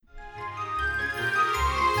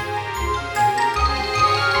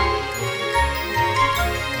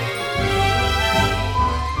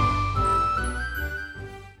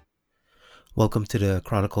Welcome to the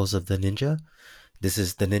Chronicles of the Ninja. This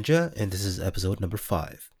is the Ninja, and this is episode number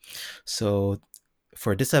 5. So,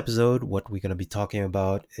 for this episode, what we're going to be talking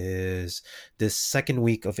about is this second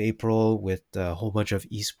week of April with a whole bunch of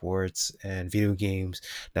esports and video games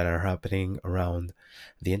that are happening around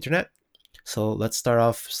the internet. So let's start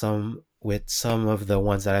off some of the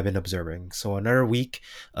ones that I've been observing. So another week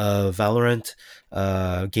of Valorant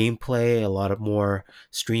gameplay, a lot of more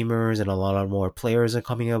streamers and a lot of more players are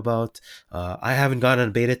coming about. I haven't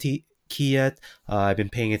gotten a key yet. I've been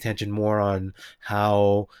paying attention more on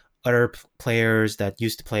how other players that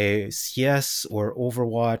used to play CS or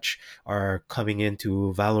Overwatch are coming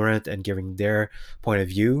into Valorant and giving their point of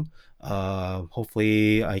view.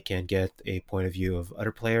 Hopefully, I can get a point of view of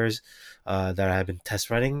other players that I have been test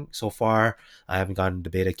running so far. I haven't gotten the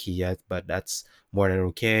beta key yet, but that's more than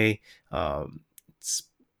okay. It's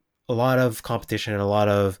a lot of competition and a lot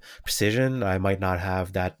of precision. I might not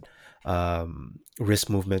have that wrist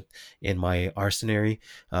movement in my arsenal,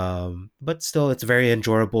 but still, it's very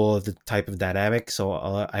enjoyable, the type of dynamic. So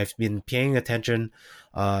I've been paying attention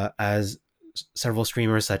as several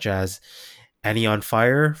streamers such as Annie on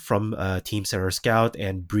Fire from Team Sarah Scout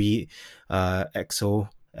and Bree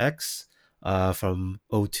XOX from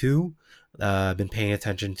O2. I've been paying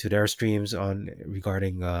attention to their streams on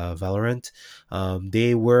regarding Valorant.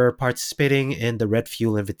 They were participating in the Red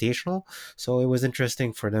Fuel Invitational, so it was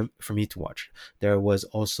interesting for me to watch. There was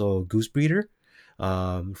also Goose Breeder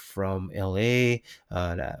from LA,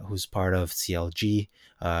 who's part of CLG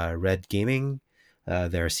Red Gaming,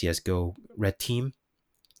 their CS:GO Red team.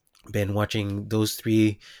 Been watching those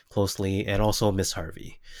three closely, and also Miss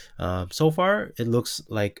Harvey. So far, it looks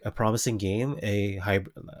like a promising game. A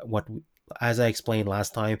hybrid, what as I explained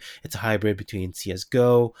last time, it's a hybrid between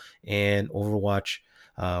CS:GO and Overwatch,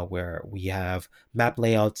 where we have map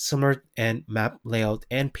layout and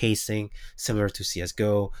pacing similar to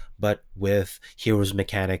CS:GO, but with heroes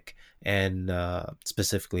mechanic and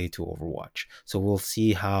specifically to Overwatch. So we'll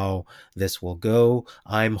see how this will go.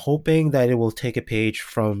 I'm hoping that it will take a page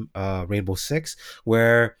from Rainbow Six,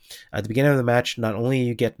 where at the beginning of the match, not only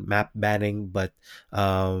you get map banning, but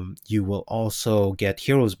you will also get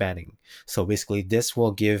heroes banning. So basically, this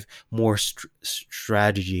will give more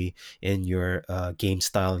strategy in your game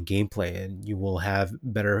style and gameplay, and you will have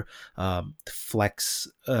better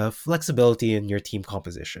flexibility in your team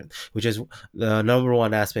composition, which is the number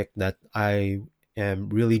one aspect that I am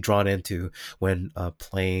really drawn into when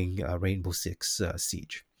playing Rainbow Six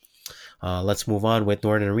Siege. Let's move on with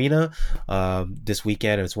Northern Arena. This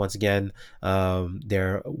weekend it's once again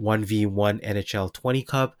their 1v1 NHL 20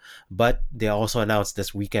 Cup, but they also announced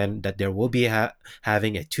this weekend that there will be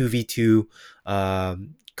having a 2v2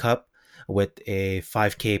 cup with a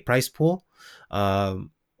 5K prize pool.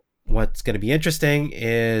 What's going to be interesting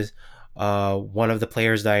is one of the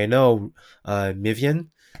players that I know, Mivian,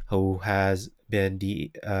 who has been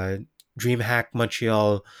the DreamHack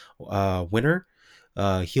Montreal winner.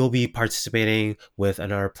 He'll be participating with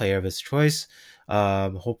another player of his choice.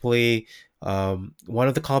 Hopefully, one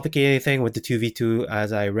of the complicating thing with the 2v2,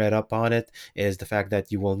 as I read up on it, is the fact that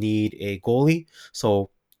you will need a goalie. So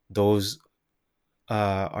those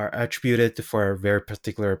are attributed for a very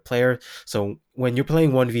particular player. So when you're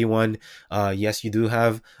playing 1v1, yes, you do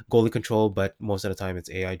have goalie control, but most of the time it's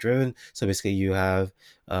AI driven. So basically, you have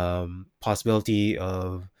possibility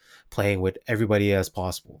of playing with everybody as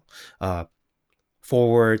possible.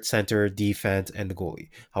 Forward, center, defense, and the goalie.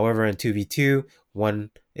 However, in 2v2,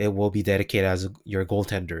 one it will be dedicated as your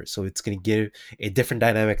goaltender. So it's going to give a different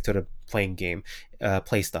dynamic to the playing game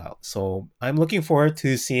play style. So I'm looking forward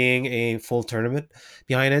to seeing a full tournament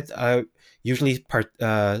behind it. I usually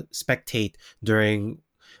spectate during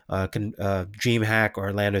DreamHack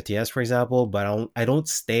or Land OTS, for example, but I don't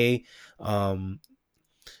stay off.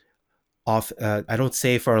 I don't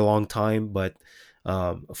stay for a long time, but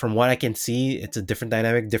from what I can see, it's a different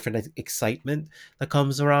dynamic, different excitement that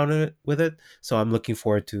comes around with it. So I'm looking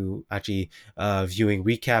forward to actually viewing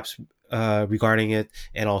recaps regarding it,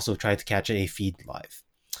 and also trying to catch a feed live.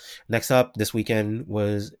 Next up this weekend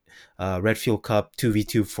was Red Fuel Cup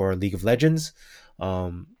 2v2 for League of Legends.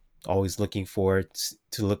 Um, Always looking forward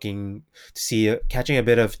to looking to see catching a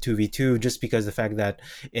bit of 2v2, just because the fact that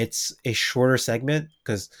it's a shorter segment,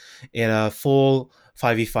 because in a full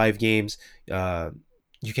 5v5 games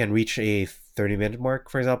you can reach a 30-minute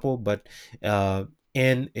mark, for example, but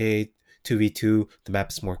in a 2v2 the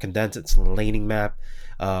map is more condensed. It's a laning map.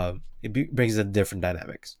 It brings a different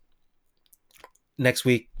dynamics. Next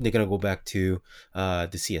week they're gonna go back to the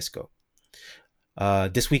CS:GO.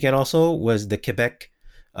 This weekend also was the Quebec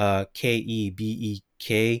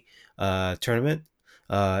KEBEK tournament.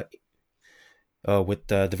 Uh, with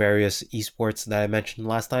the various esports that I mentioned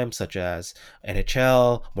last time, such as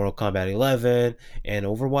NHL, Mortal Kombat 11, and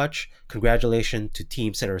Overwatch. Congratulations to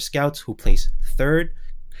Team Center Scouts who placed third.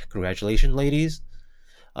 Congratulations, ladies.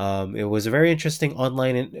 It was a very interesting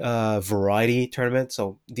online variety tournament.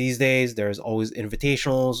 So these days, there's always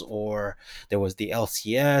invitationals, or there was the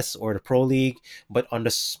LCS or the Pro League. But on the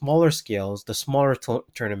smaller scales, the smaller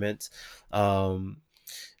tournaments, um,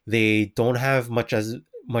 they don't have much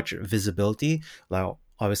visibility. Now,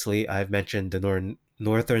 obviously, I've mentioned the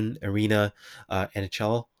Northern Arena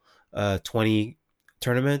NHL 20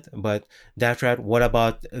 tournament, but Datrat, what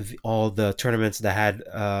about all the tournaments that had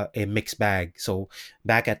a mixed bag? So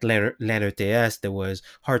back at LAN TS, there was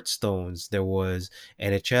Hearthstones, there was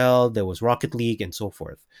NHL, there was Rocket League, and so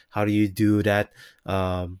forth. How do you do that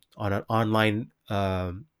on an online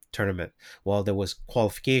tournament? Well, there was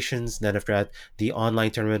qualifications. Then after that, the online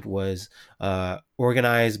tournament was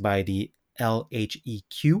organized by the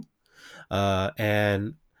LHEQ,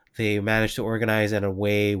 and they managed to organize in a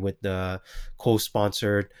way with the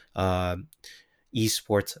co-sponsored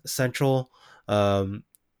Esports Central, um,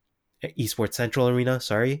 Esports Central Arena,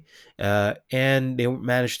 sorry, and they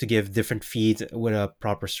managed to give different feeds with a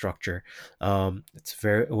proper structure.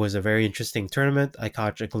 It was a very interesting tournament. I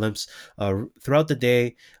caught a glimpse throughout the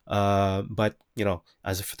day, but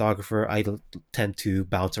as a photographer, I tend to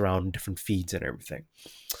bounce around different feeds and everything.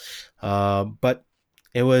 But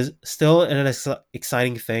it was still an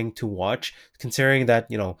exciting thing to watch, considering that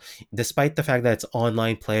despite the fact that it's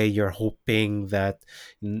online play, you're hoping that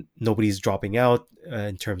nobody's dropping out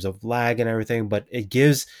in terms of lag and everything, but it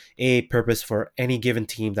gives a purpose for any given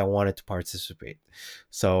team that wanted to participate.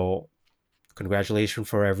 So congratulations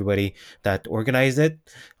for everybody that organized it.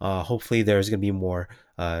 Hopefully there's going to be more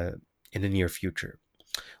in the near future.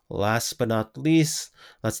 Last but not least,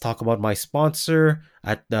 let's talk about my sponsor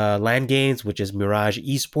at the LAN Games, which is Mirage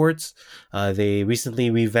Esports. They recently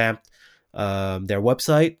revamped their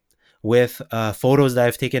website with photos that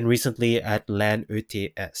I've taken recently at LAN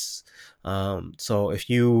ETS. So if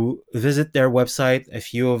you visit their website, a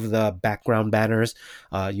few of the background banners,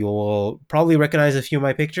 you'll probably recognize a few of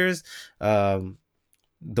my pictures.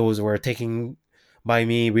 Those were taken by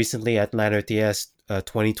me recently at LAN ETS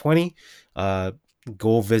 2020. Uh,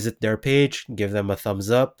 Go visit their page, give them a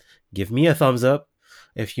thumbs up, give me a thumbs up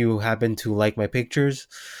if you happen to like my pictures.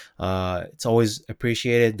 It's always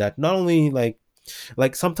appreciated that not only like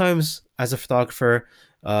sometimes as a photographer,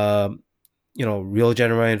 real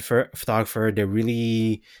genuine photographer, they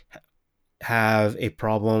really have a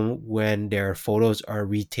problem when their photos are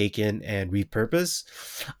retaken and repurposed.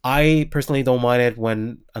 I personally don't mind it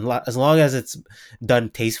when, as long as it's done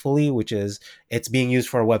tastefully, which is it's being used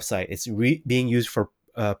for a website, it's being used for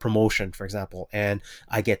promotion, for example, and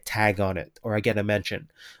I get tagged on it, or I get a mention,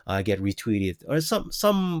 I get retweeted, or some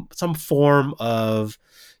form of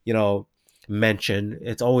mention.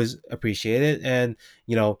 It's always appreciated, and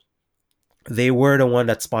they were the one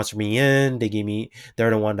that sponsored me in. They're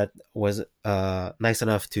the one that was nice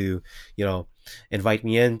enough to invite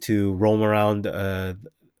me in to roam around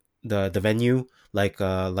the venue, like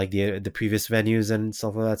the previous venues and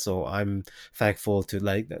stuff like that. So I'm thankful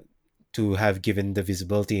to have given the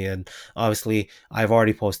visibility, and obviously I've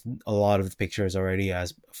already posted a lot of the pictures already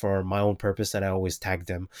as for my own purpose, and I always tag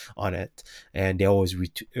them on it, and they always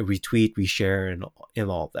retweet, reshare, and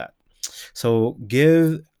all of that. So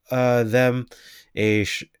give them a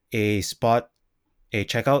a spot, a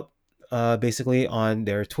checkout, basically on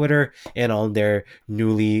their Twitter and on their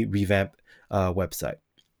newly revamped website.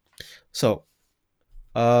 So,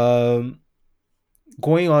 um,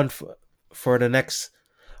 going on for the next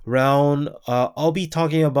round, I'll be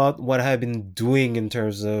talking about what I've been doing in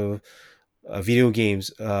terms of video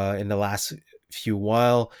games in the last few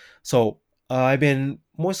while. So I've been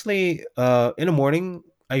mostly in the morning.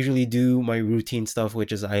 I usually do my routine stuff,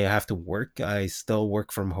 which is I have to work. I still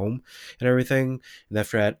work from home and everything. And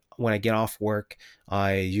after that, when I get off work,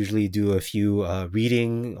 I usually do a few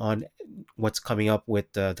reading on what's coming up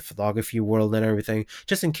with the photography world and everything,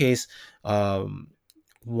 just in case um,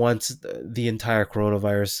 once the entire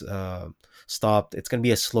coronavirus stopped, it's going to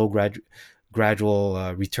be a slow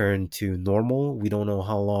gradual return to normal. We don't know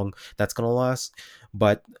how long that's going to last,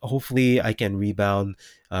 but hopefully I can rebound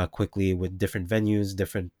quickly with different venues,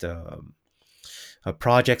 different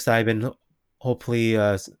projects that I've been hopefully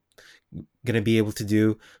going to be able to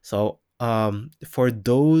do. So for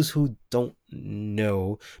those who don't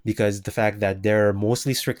know, because the fact that they're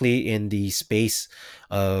mostly strictly in the space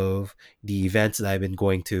of the events that I've been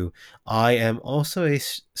going to, I am also a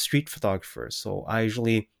street photographer. So I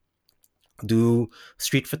usually do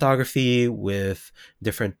street photography with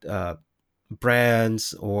different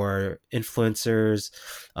brands or influencers,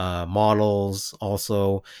 models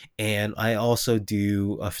also, and I also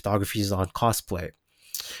do photographies on cosplay.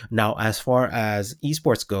 Now, as far as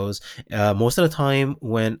esports goes, most of the time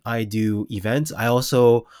when I do events, I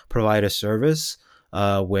also provide a service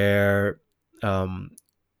where um,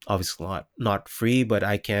 obviously not free, but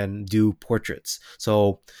I can do portraits.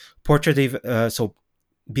 So so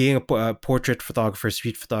being a portrait photographer,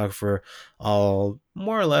 street photographer, I'll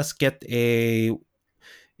more or less get a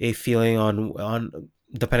feeling on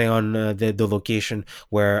depending on the location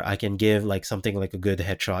where I can give like something like a good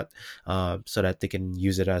headshot, so that they can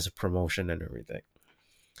use it as a promotion and everything.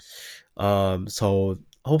 So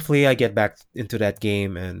hopefully I get back into that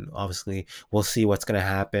game, and obviously we'll see what's gonna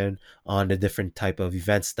happen on the different type of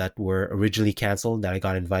events that were originally canceled that I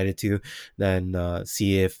got invited to. Then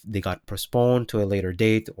see if they got postponed to a later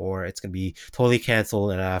date, or it's gonna be totally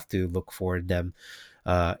canceled and I have to look for them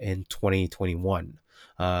in 2021.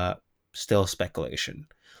 Uh, Still speculation.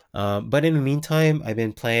 But in the meantime, I've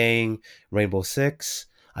been playing Rainbow Six.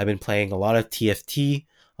 I've been playing a lot of TFT.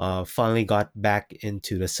 Finally got back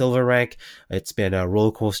into the silver rank. It's been a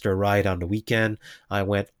roller coaster ride on the weekend. I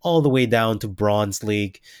went all the way down to bronze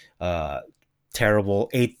league. Uh, Terrible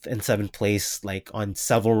eighth and seventh place, like on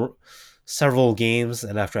several games,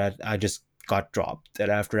 and after that, I just got dropped.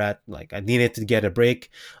 And after that, like I needed to get a break.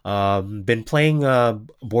 Been playing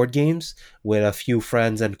board games with a few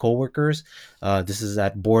friends and coworkers. This is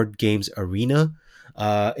at Board Games Arena.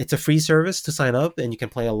 It's a free service to sign up, and you can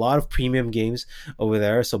play a lot of premium games over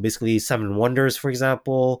there. So basically, Seven Wonders, for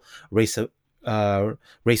example, uh,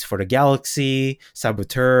 Race for the Galaxy,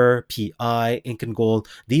 Saboteur, PI, Ink and Gold.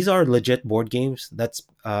 These are legit board games that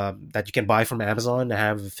you can buy from Amazon and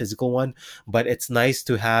have a physical one. But it's nice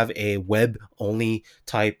to have a web only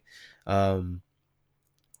type um,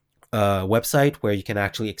 website where you can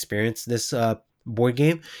actually experience this board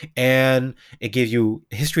game, and it gives you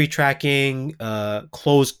history tracking,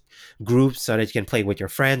 closed groups so that you can play with your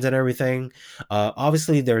friends and everything.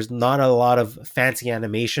 Obviously, there's not a lot of fancy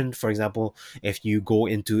animation. For example, if you go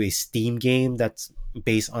into a Steam game that's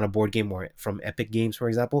based on a board game or from Epic Games, for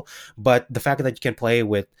example, but the fact that you can play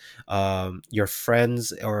with your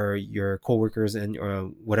friends or your coworkers and or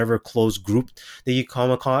whatever closed group that you come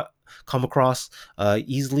across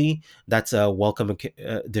easily, that's a welcome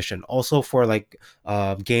addition. Also for like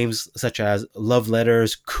games such as Love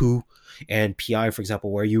Letters, Coup, and PI, for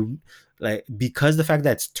example, where you like, because the fact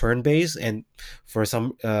that it's turn based, and for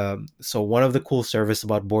some so one of the cool service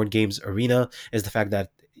about Board Games Arena is the fact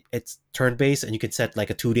that it's turn based and you can set like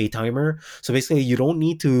a 2 day timer. So basically you don't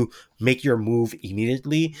need to make your move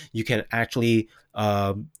immediately. You can actually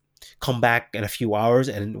come back in a few hours,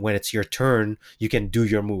 and when it's your turn you can do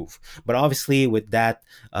your move. But obviously with that,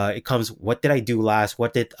 it comes, what did I do last,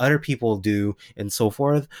 what did other people do, and so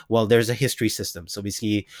forth. Well, there's a history system. So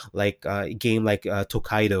basically like a game like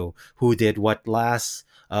Tokaido, who did what last,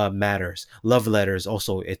 matters. Love Letters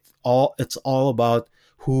also, it's all about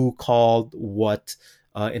who called what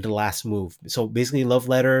in the last move. So basically Love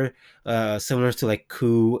Letter, similar to like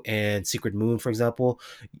Coup and Secret Moon, for example,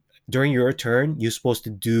 during your turn you're supposed to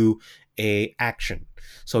do a action.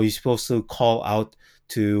 So you're supposed to call out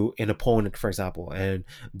to an opponent, for example, and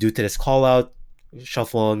due to this call out,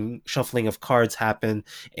 shuffling of cards happen,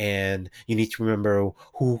 and you need to remember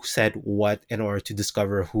who said what in order to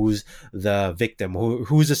discover who's the victim,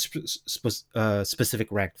 who's a specific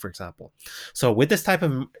rank, for example. So with this type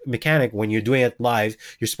of mechanic, when you're doing it live,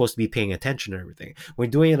 you're supposed to be paying attention to everything. When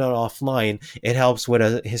doing it offline, it helps with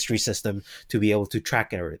a history system to be able to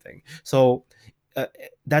track everything. So uh,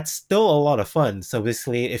 that's still a lot of fun. So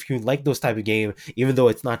basically, if you like those type of game, even though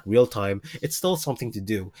it's not real time, it's still something to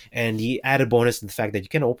do. And the added bonus is the fact that you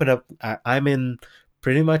can open up. I'm in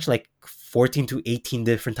pretty much like 14 to 18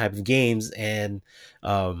 different type of games,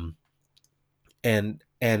 um, and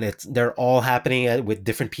it's they're all happening with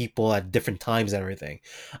different people at different times and everything.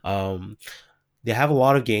 Um, they have a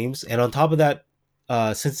lot of games, and on top of that,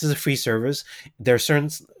 since it's a free service, there are certain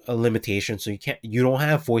limitations. So you don't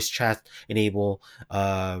have voice chat enable,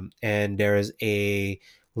 and there is a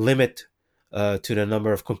limit to the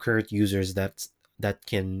number of concurrent users that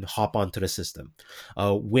can hop onto the system.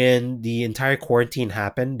 When the entire quarantine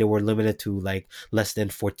happened, they were limited to like less than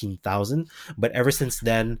 14,000. But ever since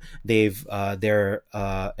then, they've their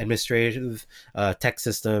administrative tech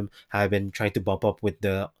system have been trying to bump up with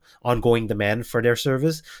the ongoing demand for their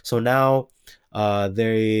service. So now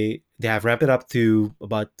they have ramped it up to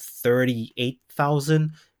about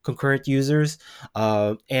 38,000 concurrent users,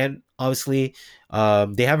 and obviously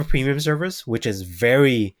they have a premium service which is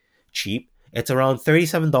very cheap. It's around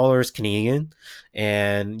 $37 Canadian,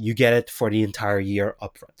 and you get it for the entire year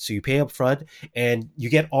upfront. So you pay upfront, and you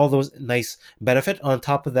get all those nice benefit. On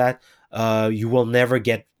top of that, you will never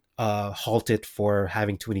get halted for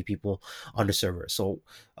having too many people on the server. So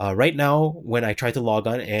right now, when I try to log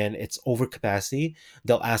on and it's over capacity,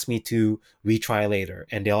 they'll ask me to retry later,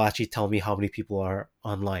 and they'll actually tell me how many people are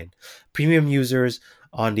online. Premium users,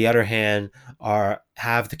 on the other hand, are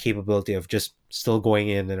have the capability of just still going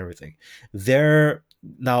in and everything. There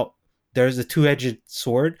now, there's a two-edged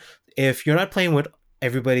sword. If you're not playing with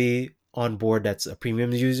everybody on board that's a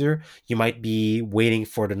premium user, you might be waiting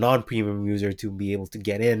for the non-premium user to be able to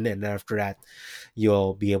get in, and after that,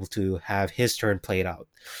 you'll be able to have his turn played out.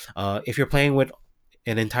 If you're playing with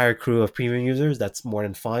an entire crew of premium users, that's more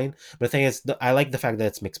than fine. But the thing is, I like the fact that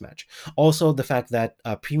it's mixed match. Also, the fact that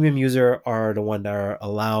premium user are the one that are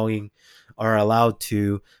allowed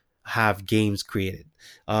to have games created.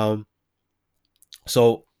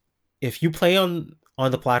 So if you play on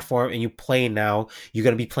the platform and you play now, you're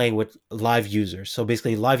going to be playing with live users. So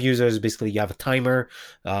basically, live users, basically you have a timer,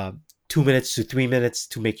 2 minutes to 3 minutes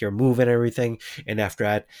to make your move and everything. And after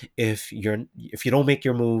that, if you don't make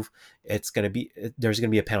your move, there's gonna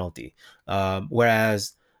be a penalty.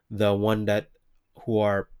 Whereas the one that who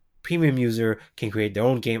are premium user can create their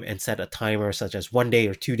own game and set a timer such as 1 day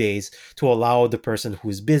or 2 days to allow the person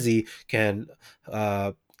who's busy can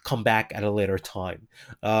come back at a later time.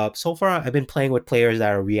 So far, I've been playing with players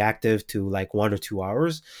that are reactive to like 1 or 2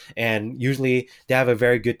 hours, and usually they have a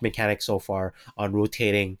very good mechanic so far on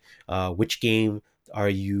rotating which game are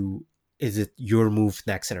you is it your move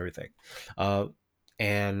next and everything.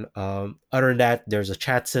 And other than that, there's a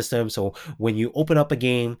chat system. So when you open up a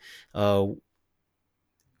game,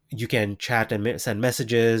 you can chat and send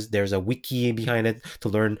messages. There's a wiki behind it to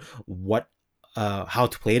learn what how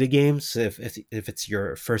to play the games if it's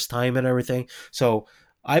your first time and everything. So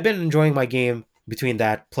I've been enjoying my game between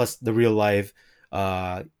that plus the real life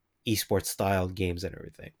esports style games and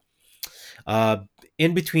everything. Uh,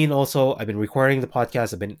 in between, also, I've been recording the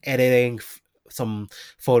podcast. I've been editing some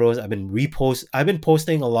photos. I've been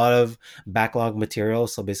posting a lot of backlog material.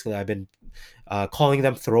 So basically, I've been calling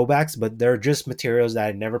them throwbacks, but they're just materials that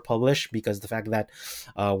I never publish because the fact that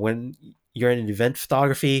when you're in event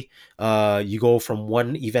photography, you go from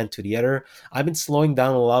one event to the other. I've been slowing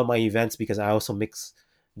down a lot of my events because I also mix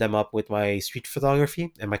them up with my street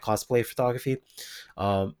photography and my cosplay photography.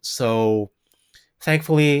 So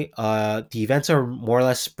thankfully, the events are more or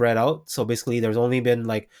less spread out. So basically, there's only been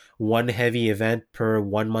like one heavy event per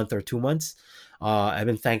 1 month or 2 months. I've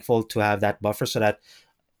been thankful to have that buffer so that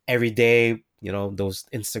every day, those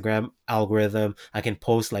Instagram algorithm, I can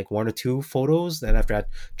post like 1 or 2 photos, and after that,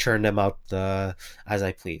 churn them out as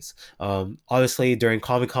I please. Obviously, during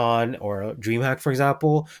Comic-Con or DreamHack, for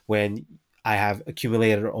example, when I have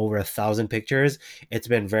accumulated over 1,000 pictures, it's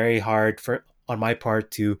been very hard for on my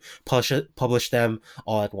part to publish them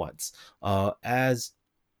all at once. As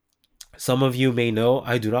some of you may know,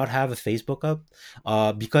 I do not have a Facebook up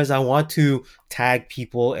because I want to tag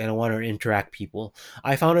people and I want to interact people.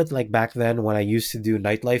 I found it like back then when I used to do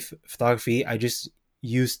nightlife photography, I just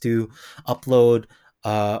used to upload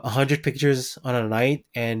 100 pictures on a night,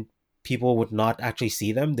 and people would not actually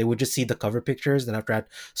see them. They would just see the cover pictures, then after that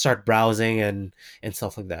start browsing and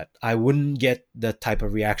stuff like that. I wouldn't get the type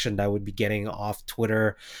of reaction that I would be getting off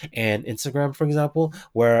Twitter and Instagram, for example,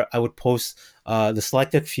 where I would post the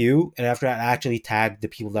selected few, and after that, I actually tag the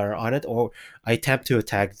people that are on it, or I attempt to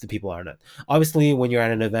tag the people on it. Obviously, when you're at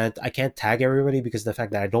an event, I can't tag everybody because of the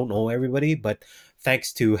fact that I don't know everybody, but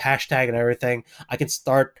thanks to hashtag and everything, I can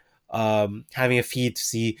start having a feed to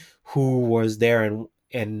see who was there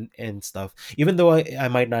and stuff. Even though I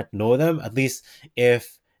might not know them, at least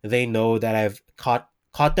if they know that I've caught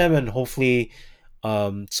them, and hopefully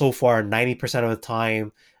so far 90% of the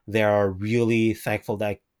time they are really thankful that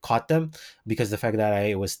I caught them, because the fact that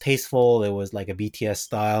it was tasteful, it was like a BTS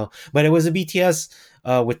style, but it was a BTS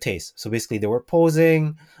with taste. So basically they were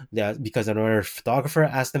posing because another photographer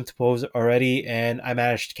asked them to pose already, and I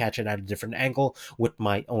managed to catch it at a different angle with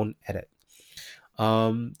my own edit.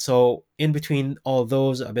 So in between all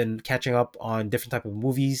those, I've been catching up on different type of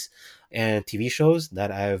movies and TV shows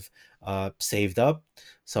that I've saved up.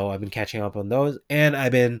 So I've been catching up on those, and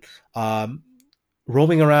I've been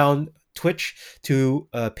roaming around Twitch to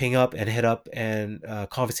ping up and hit up and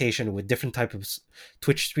conversation with different type of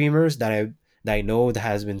Twitch streamers that I know that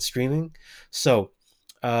has been streaming. So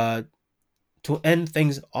to end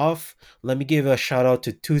things off, let me give a shout out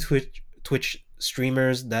to two Twitch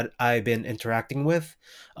streamers that I've been interacting with.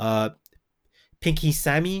 Pinky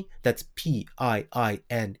Sammy, that's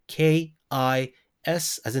PIINKISAMMY,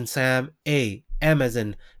 S as in Sam, A, M as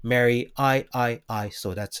in Mary, I.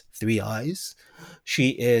 So that's three I's. She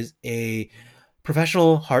is a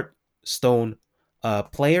professional Hearthstone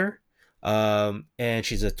player, and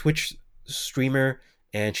she's a Twitch streamer,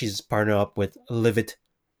 and she's partnered up with Livid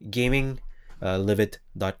Gaming,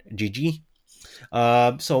 livid.gg.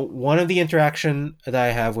 So one of the interaction that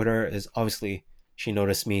I have with her is obviously she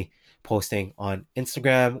noticed me posting on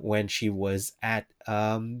Instagram when she was at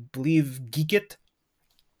believe Geekit,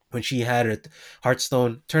 when she had a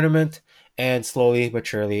Hearthstone tournament, and slowly but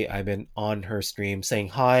surely I've been on her stream saying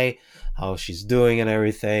hi, how she's doing and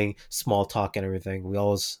everything, small talk and everything. We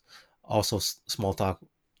always also small talk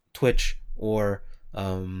Twitch or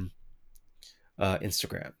um,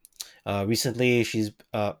 Instagram. Recently, she's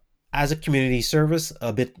as a community service,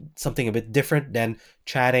 a bit something a bit different than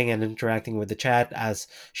chatting and interacting with the chat, as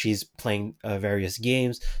she's playing various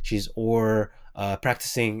games. She's or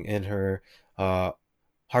practicing in her uh,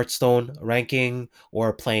 Hearthstone ranking,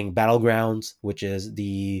 or playing Battlegrounds, which is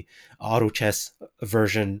the auto chess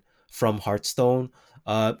version from Hearthstone.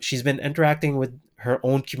 She's been interacting with her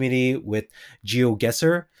own community with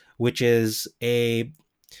GeoGuessr, which is a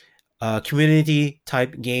community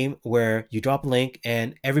type game where you drop a link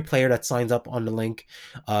and every player that signs up on the link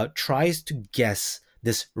tries to guess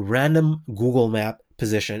this random Google map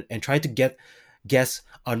position and try to guess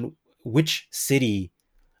on which city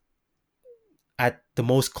at the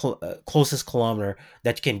most closest kilometer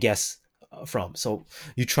that you can guess from. So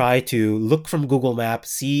you try to look from Google Maps,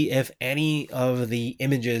 see if any of the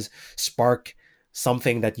images spark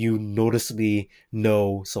something that you noticeably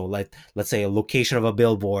know. So like, let's say a location of a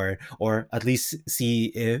billboard, or at least see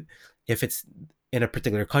if it's in a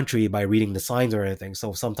particular country by reading the signs or anything.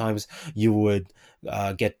 So sometimes you would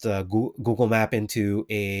get Google Map into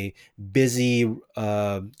a busy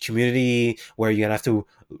community where you're gonna have to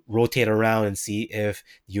rotate around and see if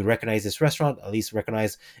you recognize this restaurant, at least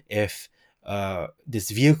recognize if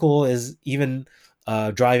this vehicle is even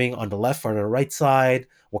driving on the left or the right side,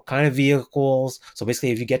 what kind of vehicles. So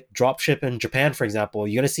basically, if you get dropship in Japan, for example,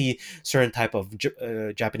 you're going to see certain type of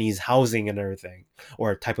Japanese housing and everything,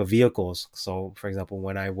 or type of vehicles. So for example,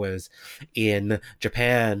 when I was in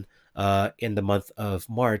Japan in the month of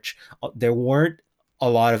March, there weren't a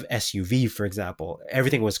lot of SUV, for example.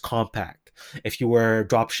 Everything was compact. If you were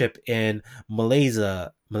dropship in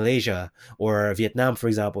Malaysia or Vietnam, for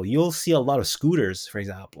example, you'll see a lot of scooters, for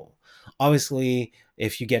example. Obviously,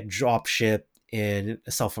 if you get dropship in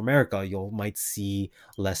South America, you might see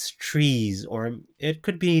less trees, or it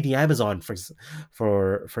could be the Amazon for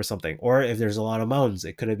something. Or if there's a lot of mountains,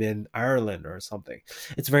 it could have been Ireland or something.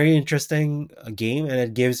 It's a very interesting game, and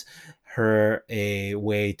it gives her a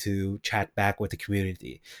way to chat back with the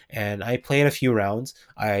community. And I played a few rounds.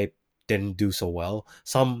 I didn't do so well.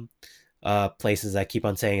 Some places I keep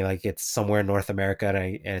on saying like it's somewhere in North America,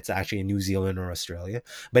 and it's actually in New Zealand or Australia,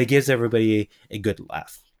 but it gives everybody a good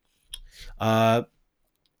laugh. Uh,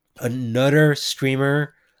 Another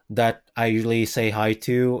streamer that I usually say hi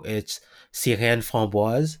to, it's Sirène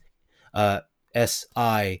Framboise,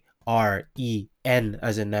 Sirén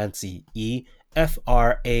as in Nancy,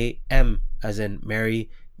 Fram as in Mary,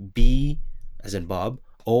 B as in Bob,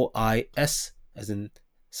 Ois as in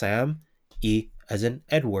Sam, E as in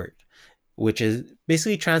Edward, which is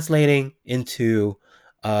basically translating into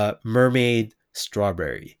mermaid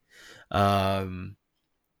strawberry. Um,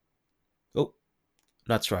 oh,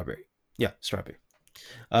 not strawberry. Yeah, strawberry.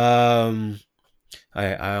 Um,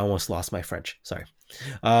 I almost lost my French. Sorry.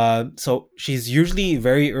 So she's usually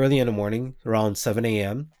very early in the morning, around 7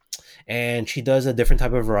 a.m., and she does a different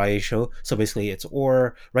type of variety show. So basically, it's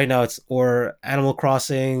or right now it's or Animal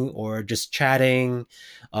Crossing or just chatting.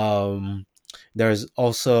 Um, there's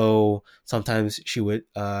also sometimes she would.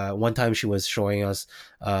 One time she was showing us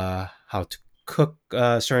how to cook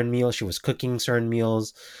certain meals. She was cooking certain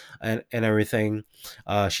meals and everything.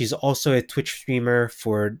 She's also a Twitch streamer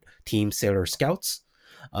for Team Sailor Scouts.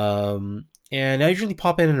 And I usually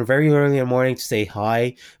pop in very early in the morning to say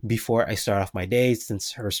hi before I start off my day,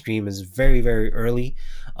 since her stream is very, very early.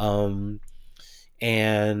 And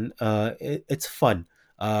it's fun.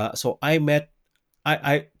 So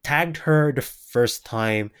I tagged her the first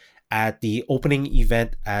time at the opening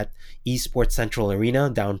event at Esports Central Arena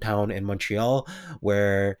downtown in Montreal,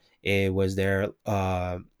 where it was their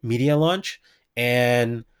media launch.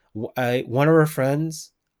 And one of her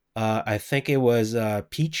friends, I think it was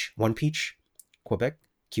Peach, Quebec,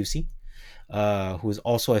 QC, who's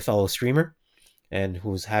also a fellow streamer and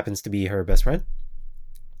who happens to be her best friend,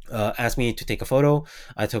 asked me to take a photo.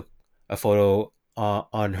 I took a photo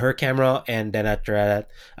on her camera, and then after that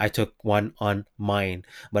I took one on mine.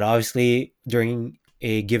 But obviously during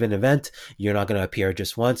a given event, you're not going to appear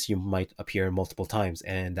just once, you might appear multiple times,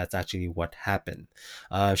 and that's actually what happened.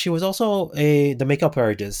 She was also a the makeup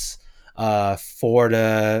artist for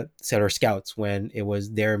the Sailor Scouts when it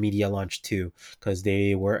was their media launch too, because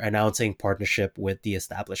they were announcing partnership with the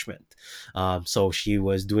establishment. So she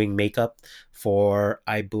was doing makeup for,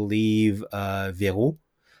 I believe, Vero,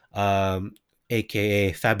 um,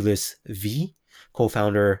 aka Fabulous V,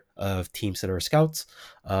 co-founder of Team Sailor Scouts.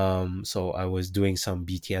 So I was doing some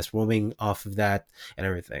BTS roaming off of that and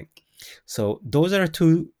everything. So those are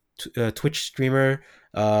two Twitch streamer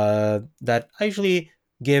that I usually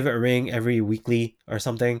give a ring every weekly or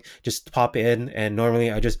something. Just pop in, and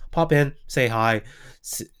normally I just pop in, say hi,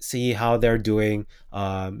 see how they're doing,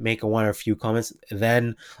 make one or a few comments.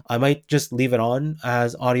 Then I might just leave it on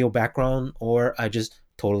as audio background, or I just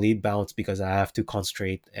totally bounce because I have to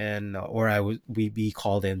concentrate, and or I would we be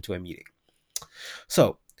called into a meeting.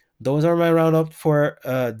 So those are my roundup for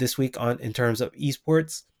this week on in terms of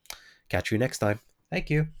esports. Catch you next time.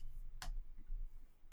 Thank you.